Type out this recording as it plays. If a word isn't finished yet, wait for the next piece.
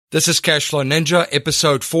This is Cashflow Ninja,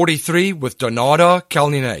 episode 43 with Donata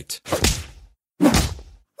Kalnenaite.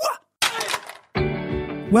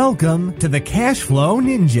 Welcome to the Cashflow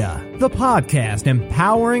Ninja, the podcast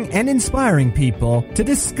empowering and inspiring people to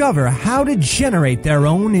discover how to generate their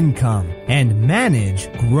own income and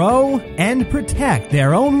manage, grow, and protect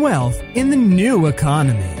their own wealth in the new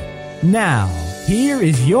economy. Now, here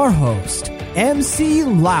is your host, MC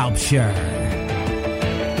Laubscher.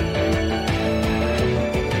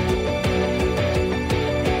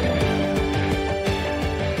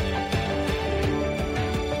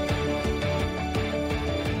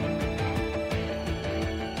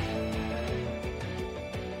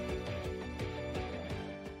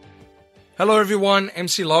 Hello everyone,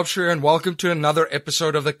 MC Laubscher, and welcome to another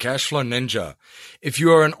episode of the Cashflow Ninja. If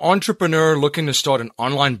you are an entrepreneur looking to start an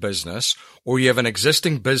online business, or you have an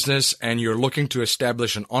existing business and you're looking to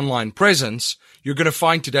establish an online presence, you're going to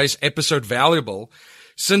find today's episode valuable,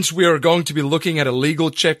 since we are going to be looking at a legal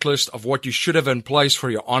checklist of what you should have in place for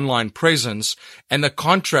your online presence and the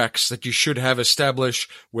contracts that you should have established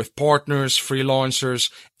with partners,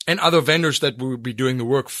 freelancers, and other vendors that will be doing the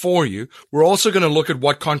work for you. We're also going to look at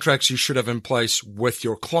what contracts you should have in place with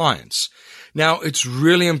your clients. Now, it's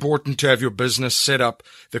really important to have your business set up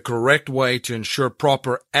the correct way to ensure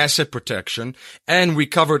proper asset protection. And we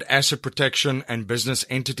covered asset protection and business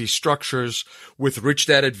entity structures with Rich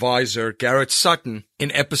Dad advisor Garrett Sutton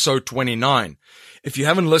in episode 29. If you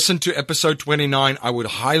haven't listened to episode 29, I would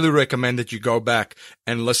highly recommend that you go back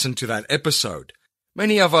and listen to that episode.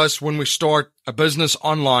 Many of us, when we start a business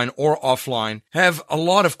online or offline, have a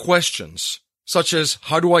lot of questions, such as,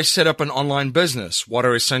 how do I set up an online business? What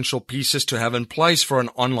are essential pieces to have in place for an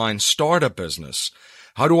online startup business?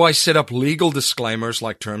 How do I set up legal disclaimers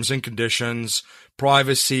like terms and conditions,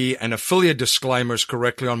 privacy, and affiliate disclaimers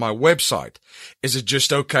correctly on my website? Is it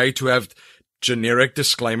just okay to have generic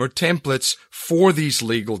disclaimer templates for these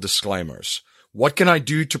legal disclaimers? What can I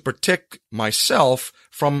do to protect myself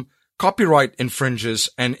from copyright infringes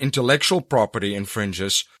and intellectual property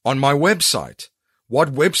infringes on my website?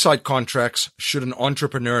 What website contracts should an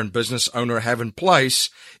entrepreneur and business owner have in place,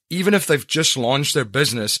 even if they've just launched their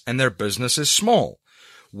business and their business is small?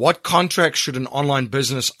 What contracts should an online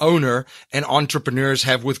business owner and entrepreneurs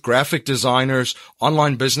have with graphic designers,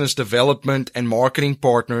 online business development and marketing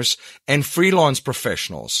partners, and freelance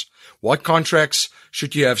professionals? What contracts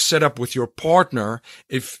should you have set up with your partner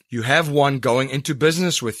if you have one going into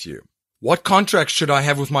business with you? What contracts should I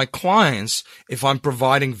have with my clients if I'm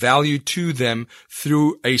providing value to them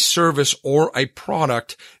through a service or a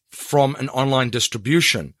product from an online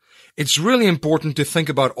distribution? It's really important to think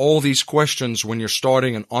about all these questions when you're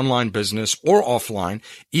starting an online business or offline,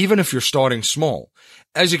 even if you're starting small.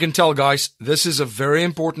 As you can tell, guys, this is a very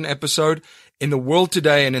important episode. In the world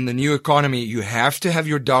today and in the new economy, you have to have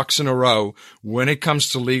your ducks in a row when it comes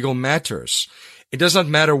to legal matters. It does not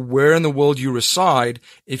matter where in the world you reside.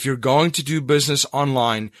 If you're going to do business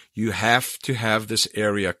online, you have to have this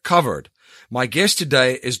area covered. My guest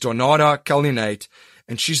today is Donata Kalnenaite,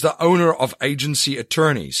 and she's the owner of Agency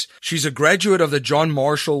Attorneys. She's a graduate of the John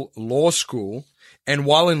Marshall Law School, and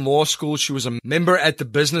while in law school, she was a member at the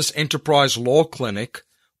Business Enterprise Law Clinic,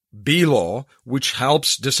 B-Law, which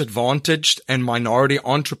helps disadvantaged and minority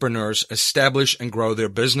entrepreneurs establish and grow their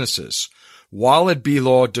businesses. While at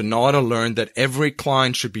B-Law, Donata learned that every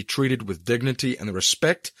client should be treated with dignity and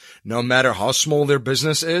respect, no matter how small their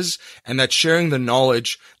business is, and that sharing the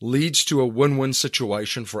knowledge leads to a win-win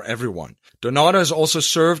situation for everyone. Donata has also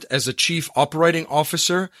served as the Chief Operating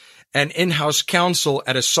Officer and in-house counsel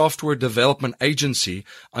at a software development agency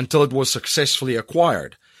until it was successfully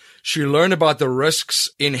acquired. She learned about the risks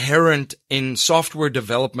inherent in software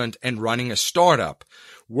development and running a startup.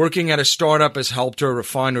 Working at a startup has helped her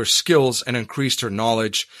refine her skills and increased her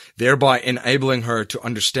knowledge, thereby enabling her to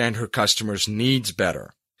understand her customers' needs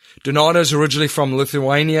better. Donata is originally from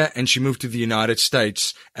Lithuania, and she moved to the United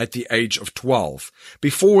States at the age of 12.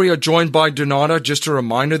 Before we are joined by Donata, just a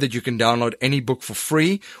reminder that you can download any book for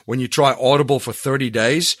free. When you try Audible for 30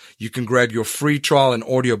 days, you can grab your free trial and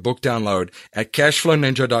audio book download at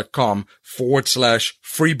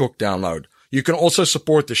cashflowninja.com/free book download. You can also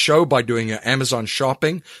support the show by doing your Amazon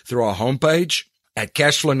shopping through our homepage at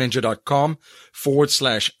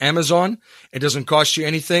cashflowninja.com/Amazon. It doesn't cost you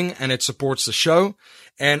anything, and it supports the show.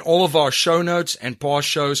 And all of our show notes and past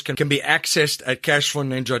shows can be accessed at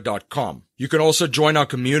cashflowninja.com. You can also join our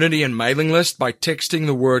community and mailing list by texting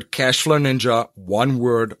the word Cashflow Ninja, one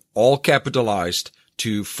word, all capitalized,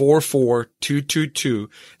 to 44222.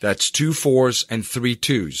 That's 2 4s and 3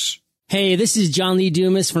 2s. Hey, this is John Lee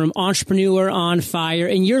Dumas from Entrepreneur on Fire,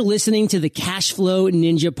 and you're listening to the Cash Flow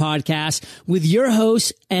Ninja podcast with your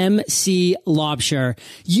host, MC Lobsher.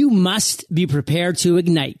 You must be prepared to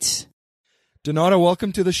ignite. Donata,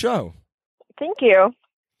 welcome to the show. Thank you.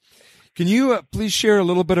 Can you please share a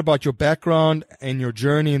little bit about your background and your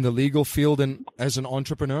journey in the legal field and as an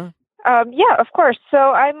entrepreneur? Yeah, of course. So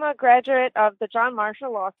I'm a graduate of the John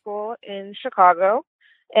Marshall Law School in Chicago.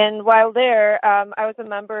 And while there, I was a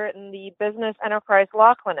member in the Business Enterprise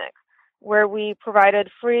Law Clinic, where we provided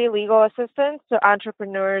free legal assistance to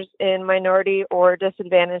entrepreneurs in minority or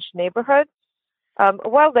disadvantaged neighborhoods.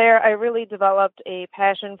 While there, I really developed a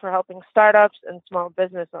passion for helping startups and small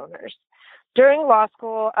business owners. During law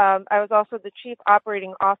school, I was also the chief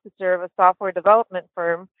operating officer of a software development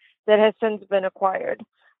firm that has since been acquired.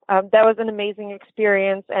 That was an amazing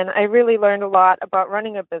experience, and I really learned a lot about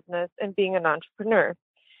running a business and being an entrepreneur.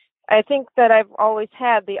 I think that I've always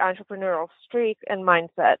had the entrepreneurial streak and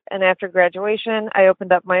mindset, and after graduation, I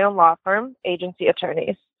opened up my own law firm, Agency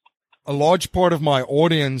Attorneys. A large part of my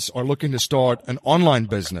audience are looking to start an online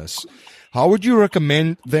business. How would you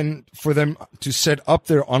recommend then for them to set up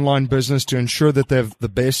their online business to ensure that they have the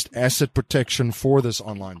best asset protection for this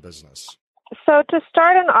online business? So to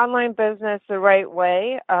start an online business the right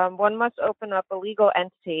way, one must open up a legal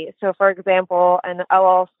entity. So for example, an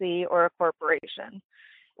LLC or a corporation.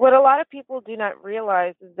 What a lot of people do not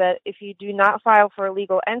realize is that if you do not file for a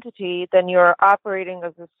legal entity, then you are operating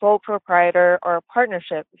as a sole proprietor or a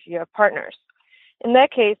partnership if you have partners. In that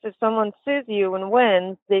case, if someone sues you and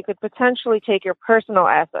wins, they could potentially take your personal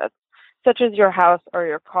assets, such as your house or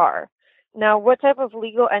your car. Now, what type of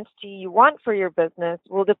legal entity you want for your business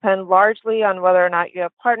will depend largely on whether or not you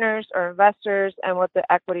have partners or investors and what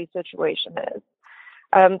the equity situation is.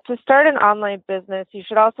 To start an online business, you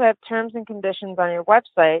should also have terms and conditions on your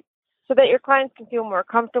website so that your clients can feel more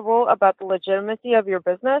comfortable about the legitimacy of your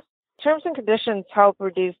business. Terms and conditions help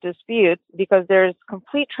reduce disputes because there's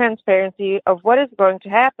complete transparency of what is going to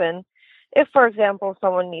happen if, for example,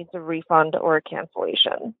 someone needs a refund or a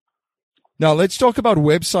cancellation. Now, let's talk about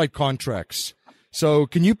website contracts. So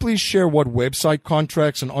can you please share what website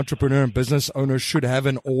contracts an entrepreneur and business owners should have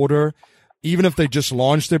in order, even if they just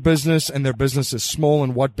launched their business and their business is small,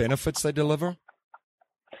 and what benefits they deliver?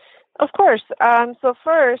 Of course. So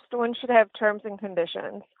first, one should have terms and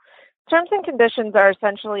conditions. Terms and conditions are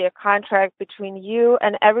essentially a contract between you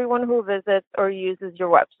and everyone who visits or uses your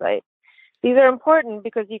website. These are important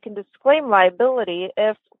because you can disclaim liability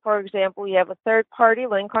if, for example, you have a third-party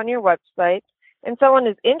link on your website and someone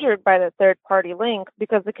is injured by the third-party link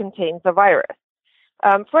because it contains a virus.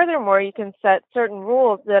 Furthermore, you can set certain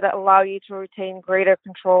rules that allow you to retain greater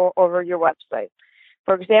control over your website.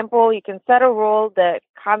 For example, you can set a rule that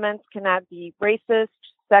comments cannot be racist,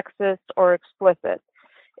 sexist, or explicit.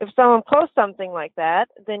 If someone posts something like that,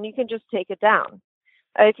 then you can just take it down.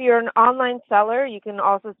 If you're an online seller, you can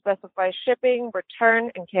also specify shipping, return,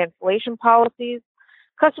 and cancellation policies.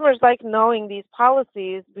 Customers like knowing these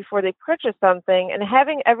policies before they purchase something, and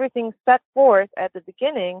having everything set forth at the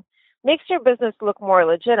beginning makes your business look more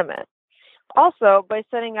legitimate. Also, by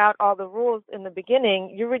setting out all the rules in the beginning,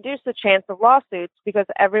 you reduce the chance of lawsuits because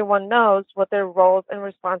everyone knows what their roles and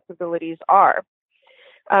responsibilities are.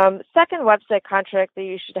 Second website contract that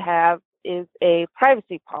you should have is a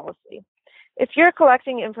privacy policy. If you're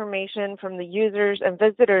collecting information from the users and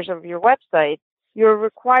visitors of your website, you're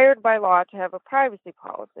required by law to have a privacy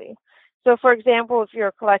policy. So, for example, if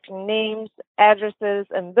you're collecting names, addresses,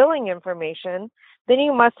 and billing information, then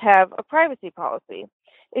you must have a privacy policy.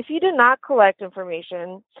 If you do not collect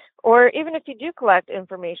information, or even if you do collect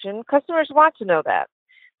information, customers want to know that.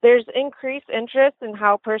 There's increased interest in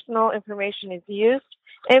how personal information is used,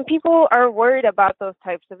 and people are worried about those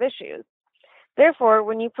types of issues. Therefore,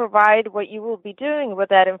 when you provide what you will be doing with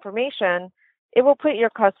that information, it will put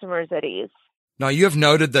your customers at ease. Now, you have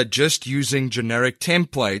noted that just using generic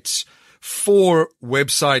templates for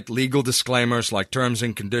website legal disclaimers like terms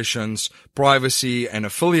and conditions, privacy, and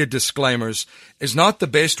affiliate disclaimers is not the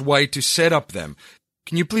best way to set up them.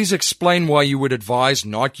 Can you please explain why you would advise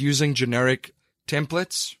not using generic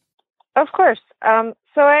templates? Of course.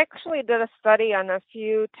 So I actually did a study on a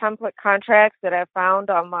few template contracts that I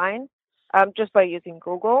found online just by using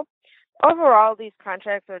Google. Overall, these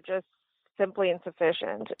contracts are just simply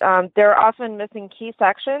insufficient. They're often missing key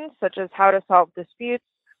sections such as how to solve disputes,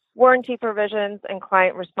 warranty provisions, and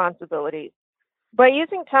client responsibilities. By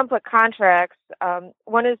using template contracts,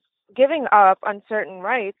 one is giving up on certain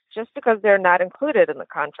rights just because they're not included in the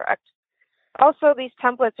contract. Also, these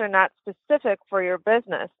templates are not specific for your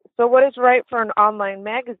business. So what is right for an online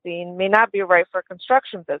magazine may not be right for a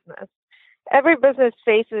construction business. Every business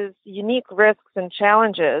faces unique risks and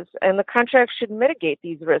challenges, and the contract should mitigate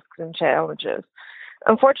these risks and challenges.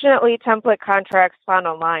 Unfortunately, template contracts found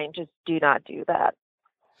online just do not do that.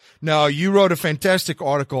 Now, you wrote a fantastic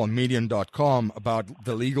article on Medium.com about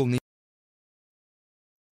the legal need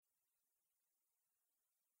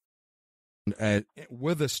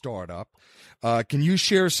with a startup. Can you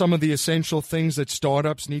share some of the essential things that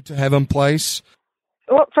startups need to have in place?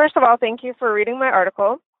 Well, first of all, thank you for reading my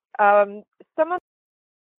article. Some of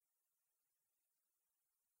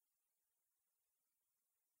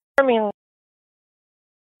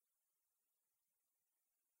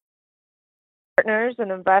partners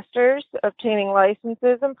and investors, obtaining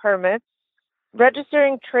licenses and permits,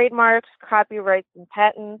 registering trademarks, copyrights, and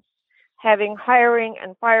patents, having hiring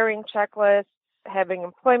and firing checklists, having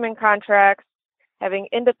employment contracts, having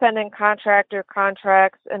independent contractor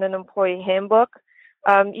contracts, and an employee handbook.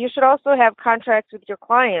 You should also have contracts with your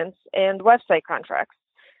clients and website contracts.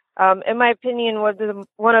 In my opinion,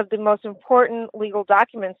 one of the most important legal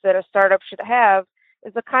documents that a startup should have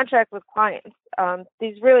is a contract with clients.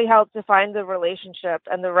 These really help define the relationship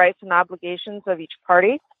and the rights and obligations of each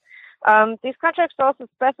party. These contracts also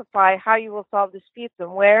specify how you will solve disputes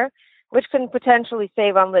and where, which can potentially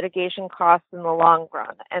save on litigation costs in the long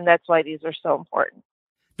run, and that's why these are so important.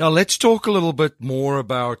 Now, let's talk a little bit more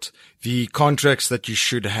about the contracts that you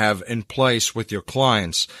should have in place with your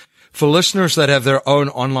clients. For listeners that have their own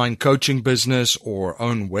online coaching business or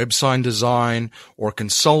own website design or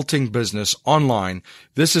consulting business online,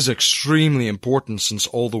 this is extremely important since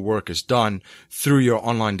all the work is done through your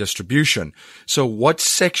online distribution. So what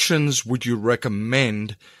sections would you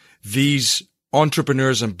recommend these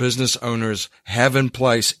entrepreneurs and business owners have in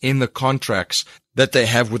place in the contracts that they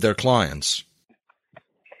have with their clients?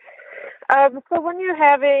 So when you're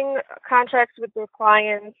having contracts with your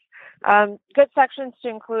clients, good sections to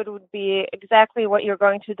include would be exactly what you're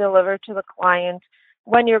going to deliver to the client,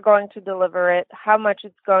 when you're going to deliver it, how much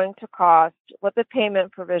it's going to cost, what the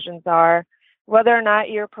payment provisions are, whether or not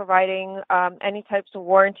you're providing any types of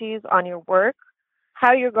warranties on your work,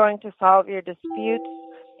 how you're going to solve your disputes,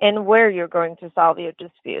 and where you're going to solve your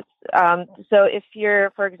disputes. So if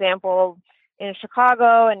you're, for example, in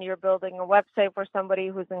Chicago and you're building a website for somebody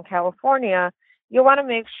who's in California, you'll want to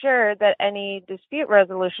make sure that any dispute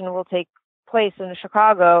resolution will take place in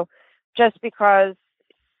Chicago, just because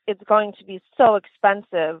it's going to be so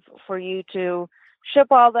expensive for you to ship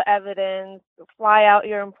all the evidence, fly out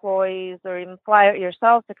your employees, or even fly out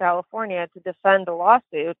yourself to California to defend a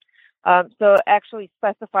lawsuit. So actually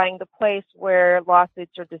specifying the place where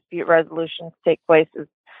lawsuits or dispute resolutions take place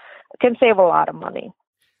can save a lot of money.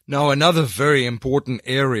 Now, another very important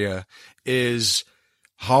area is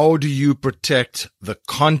how do you protect the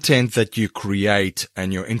content that you create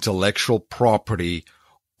and your intellectual property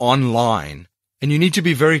online? And you need to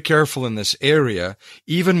be very careful in this area.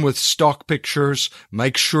 Even with stock pictures,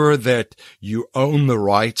 make sure that you own the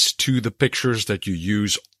rights to the pictures that you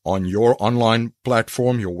use on your online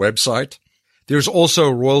platform, your website. There's also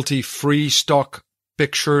royalty-free stock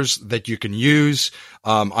pictures that you can use.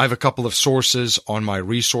 I have a couple of sources on my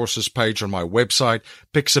resources page on my website.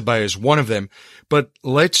 Pixabay is one of them. But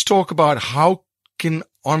let's talk about how can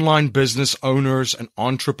online business owners and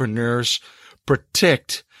entrepreneurs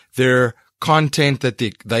protect their content that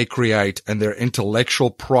they create and their intellectual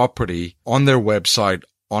property on their website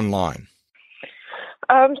online.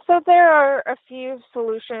 So there are a few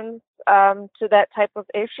solutions to that type of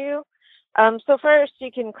issue. So first,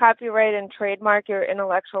 you can copyright and trademark your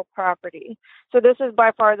intellectual property. So this is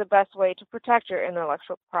by far the best way to protect your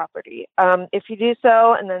intellectual property. If you do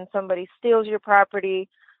so and then somebody steals your property,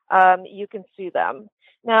 you can sue them.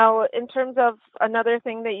 Now, in terms of another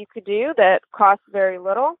thing that you could do that costs very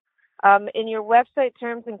little, in your website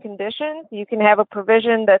terms and conditions, you can have a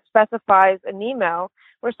provision that specifies an email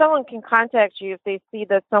where someone can contact you if they see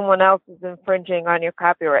that someone else is infringing on your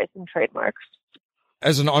copyrights and trademarks.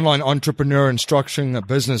 As an online entrepreneur instructing a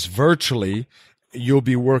business virtually, you'll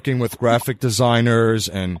be working with graphic designers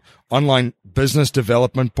and online business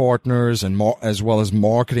development partners and as well as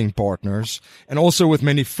marketing partners, and also with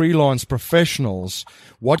many freelance professionals.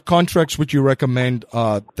 What contracts would you recommend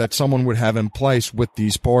that someone would have in place with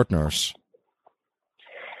these partners?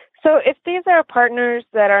 So if these are partners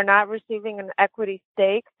that are not receiving an equity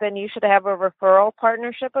stake, then you should have a referral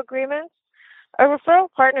partnership agreement. A referral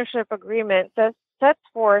partnership agreement sets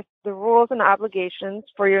forth the rules and obligations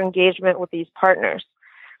for your engagement with these partners.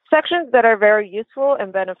 Sections that are very useful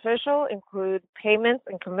and beneficial include payments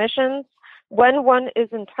and commissions, when one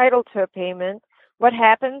is entitled to a payment, what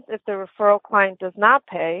happens if the referral client does not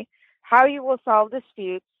pay, how you will solve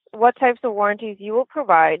disputes, what types of warranties you will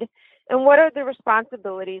provide, And what are the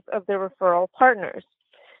responsibilities of the referral partners?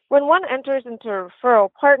 When one enters into a referral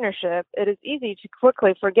partnership, it is easy to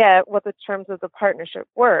quickly forget what the terms of the partnership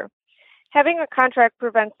were. Having a contract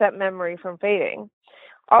prevents that memory from fading.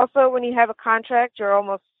 Also, when you have a contract, you're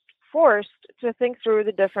almost forced to think through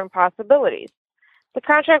the different possibilities. The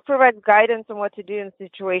contract provides guidance on what to do in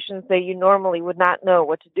situations that you normally would not know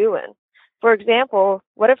what to do in. For example,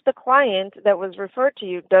 what if the client that was referred to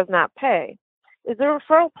you does not pay? Is the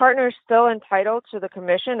referral partner still entitled to the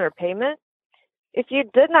commission or payment? If you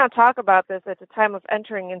did not talk about this at the time of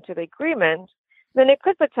entering into the agreement, then it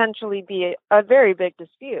could potentially be a very big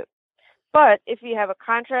dispute. But if you have a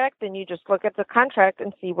contract, then you just look at the contract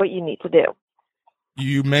and see what you need to do.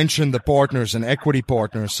 You mentioned the partners and equity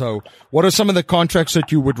partners. So what are some of the contracts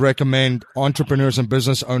that you would recommend entrepreneurs and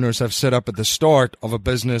business owners have set up at the start of a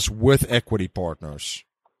business with equity partners?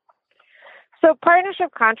 So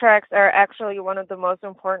partnership contracts are actually one of the most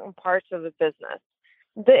important parts of a business.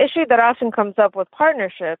 The issue that often comes up with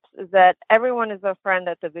partnerships is that everyone is a friend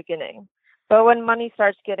at the beginning. But when money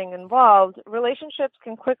starts getting involved, relationships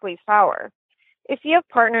can quickly sour. If you have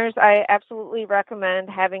partners, I absolutely recommend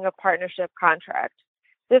having a partnership contract.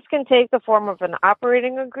 This can take the form of an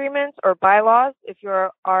operating agreement or bylaws if you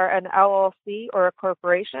are an LLC or a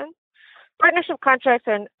corporation. Partnership contracts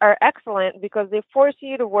are excellent because they force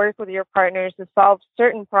you to work with your partners to solve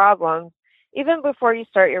certain problems even before you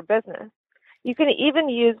start your business. You can even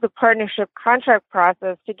use the partnership contract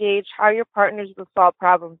process to gauge how your partners will solve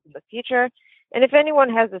problems in the future, and if anyone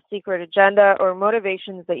has a secret agenda or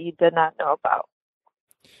motivations that you did not know about.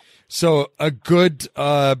 So a good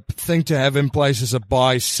thing to have in place is a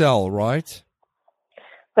buy-sell, right?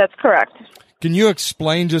 That's correct. Can you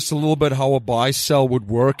explain just a little bit how a buy-sell would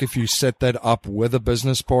work if you set that up with a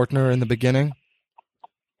business partner in the beginning?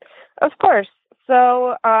 Of course.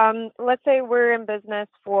 So let's say we're in business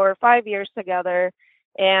for 5 years together,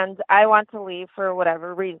 and I want to leave for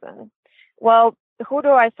whatever reason. Well, who do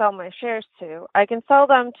I sell my shares to? I can sell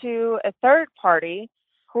them to a third party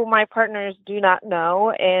who my partners do not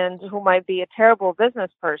know and who might be a terrible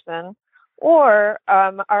business person, or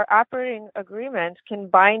our operating agreement can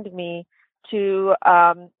bind me to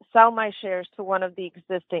sell my shares to one of the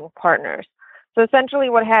existing partners. So essentially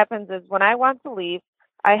what happens is when I want to leave,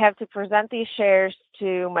 I have to present these shares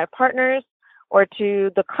to my partners or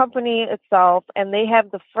to the company itself, and they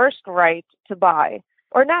have the first right to buy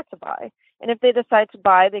or not to buy. And if they decide to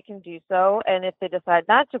buy, they can do so. And if they decide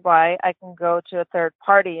not to buy, I can go to a third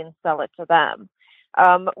party and sell it to them.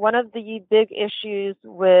 One of the big issues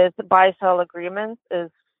with buy-sell agreements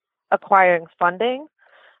is acquiring funding.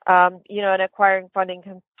 And acquiring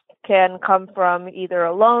funding can come from either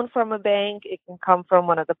a loan from a bank, it can come from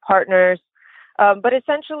one of the partners. But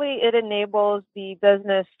essentially, it enables the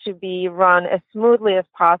business to be run as smoothly as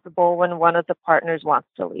possible when one of the partners wants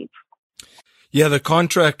to leave. Yeah, the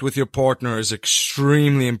contract with your partner is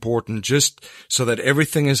extremely important just so that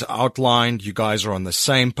everything is outlined, you guys are on the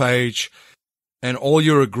same page, and all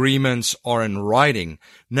your agreements are in writing.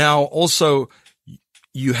 Now, also,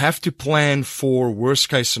 you have to plan for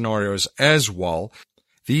worst-case scenarios as well.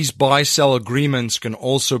 These buy-sell agreements can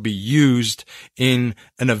also be used in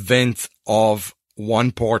an event of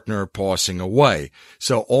one partner passing away.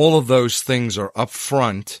 So all of those things are up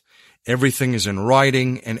front. Everything is in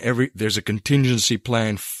writing, and there's a contingency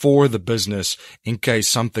plan for the business in case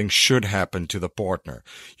something should happen to the partner.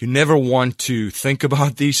 You never want to think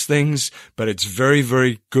about these things, but it's very,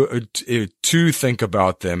 very good to think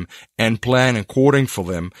about them and plan according for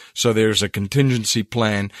them. So there's a contingency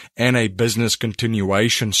plan and a business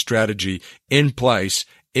continuation strategy in place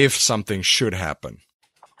if something should happen.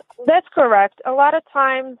 That's correct. A lot of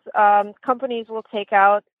times, companies will take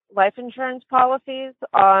out life insurance policies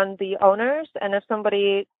on the owners, and if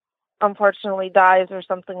somebody unfortunately dies or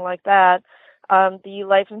something like that, the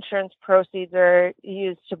life insurance proceeds are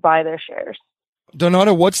used to buy their shares.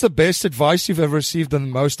 Donato, what's the best advice you've ever received and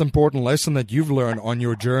the most important lesson that you've learned on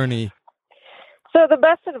your journey? So the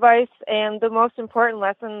best advice and the most important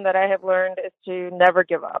lesson that I have learned is to never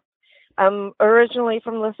give up. I'm originally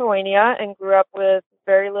from Lithuania and grew up with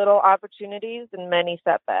very little opportunities and many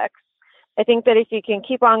setbacks. I think that if you can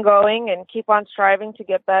keep on going and keep on striving to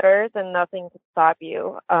get better, then nothing can stop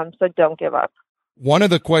you. So don't give up. One of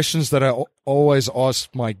the questions that I always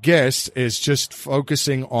ask my guests is just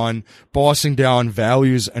focusing on passing down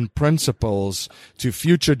values and principles to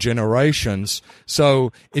future generations.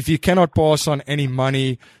 So if you cannot pass on any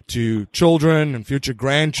money to children and future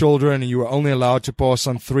grandchildren, and you are only allowed to pass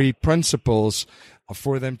on 3 principles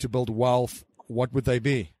for them to build wealth, what would they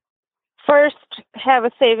be? First, have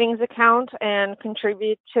a savings account and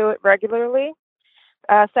contribute to it regularly.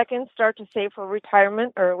 Second, start to save for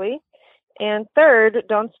retirement early. And third,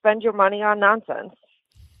 don't spend your money on nonsense.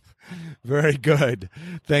 Very good.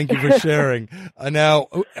 Thank you for sharing. Now,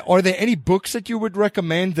 are there any books that you would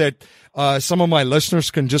recommend that some of my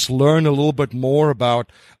listeners can just learn a little bit more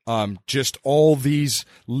about just all these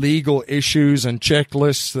legal issues and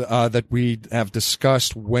checklists that we have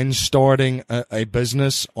discussed when starting a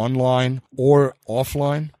business online or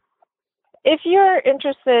offline? If you're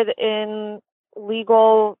interested in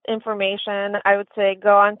legal information, I would say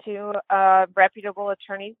go onto a reputable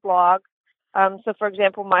attorney's blog. So, for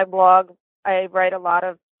example, my blog, I write a lot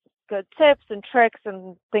of good tips and tricks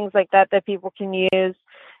and things like that that people can use.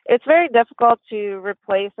 It's very difficult to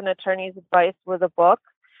replace an attorney's advice with a book,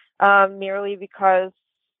 merely because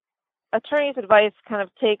attorney's advice kind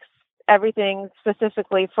of takes everything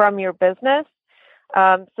specifically from your business.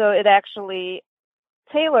 So it actually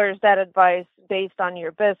tailors that advice based on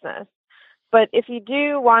your business. But if you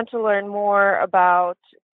do want to learn more about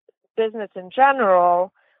business in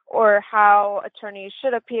general, or how attorneys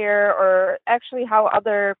should appear, or actually how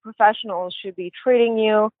other professionals should be treating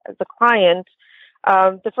you as a client,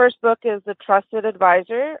 the first book is The Trusted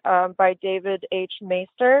Advisor by David H.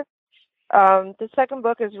 Maister. The second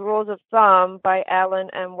book is Rules of Thumb by Alan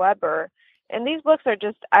M. Weber. And these books are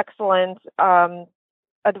just excellent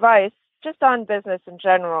advice just on business in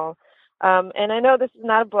general. And I know this is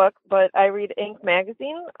not a book, but I read Inc.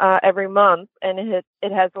 magazine every month, and it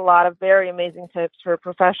has a lot of very amazing tips for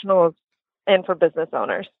professionals and for business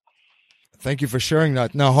owners. Thank you for sharing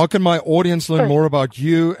that. Now, how can my audience learn more about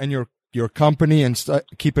you and your company and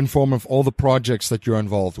keep informed of all the projects that you're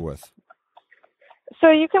involved with?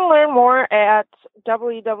 So you can learn more at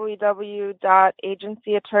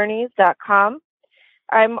www.agencyattorneys.com.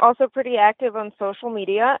 I'm also pretty active on social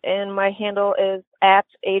media, and my handle is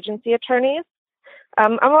 @agencyattorneys.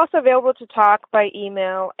 I'm also available to talk by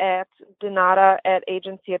email at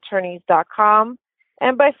donata@agencyattorneys.com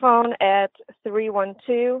and by phone at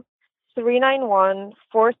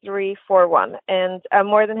 312-391-4341. And I'm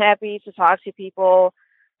more than happy to talk to people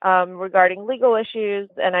regarding legal issues,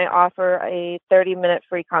 and I offer a 30-minute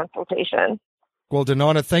free consultation. Well,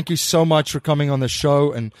 Donata, thank you so much for coming on the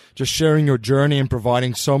show and just sharing your journey and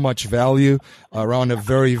providing so much value around a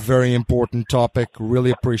very, very important topic.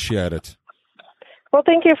 Really appreciate it. Well,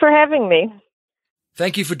 thank you for having me.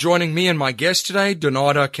 Thank you for joining me and my guest today,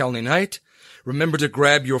 Donata Kalnenaite. Remember to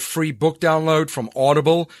grab your free book download from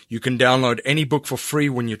Audible. You can download any book for free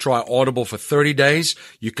when you try Audible for 30 days.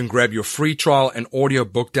 You can grab your free trial and audio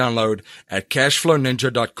book download at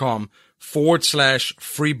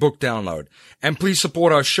cashflowninja.com/free book download. And please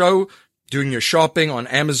support our show doing your shopping on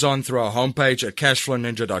Amazon through our homepage at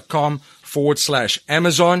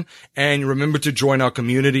cashflowninja.com/Amazon. And remember to join our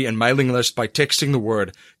community and mailing list by texting the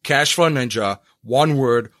word Cashflow Ninja, one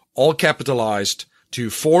word, all capitalized,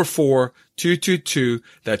 to 44222.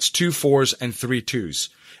 That's 2 4s and 3 2s.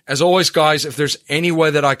 As always, guys, if there's any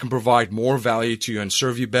way that I can provide more value to you and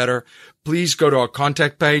serve you better, please go to our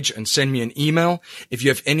contact page and send me an email. If you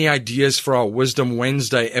have any ideas for our Wisdom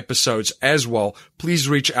Wednesday episodes as well, please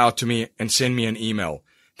reach out to me and send me an email.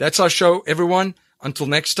 That's our show, everyone. Until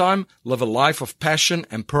next time, live a life of passion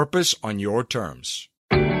and purpose on your terms.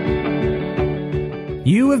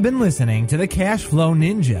 You have been listening to the Cash Flow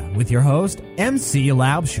Ninja with your host, MC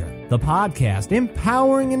Laubscher, the podcast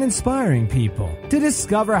empowering and inspiring people to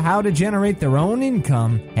discover how to generate their own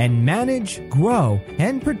income and manage, grow,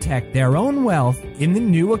 and protect their own wealth in the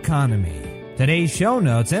new economy. Today's show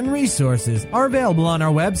notes and resources are available on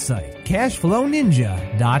our website,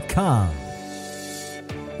 cashflowninja.com.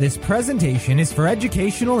 This presentation is for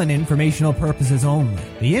educational and informational purposes only.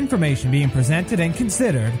 The information being presented and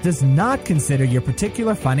considered does not consider your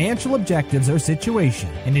particular financial objectives or situation,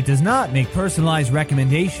 and it does not make personalized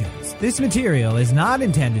recommendations. This material is not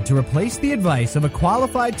intended to replace the advice of a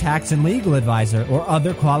qualified tax and legal advisor or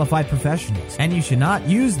other qualified professionals, and you should not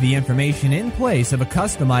use the information in place of a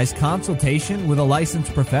customized consultation with a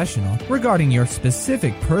licensed professional regarding your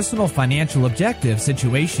specific personal financial objective,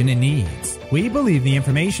 situation, and needs. We believe the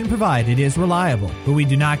information provided is reliable, but we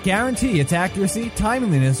do not guarantee its accuracy,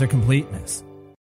 timeliness, or completeness.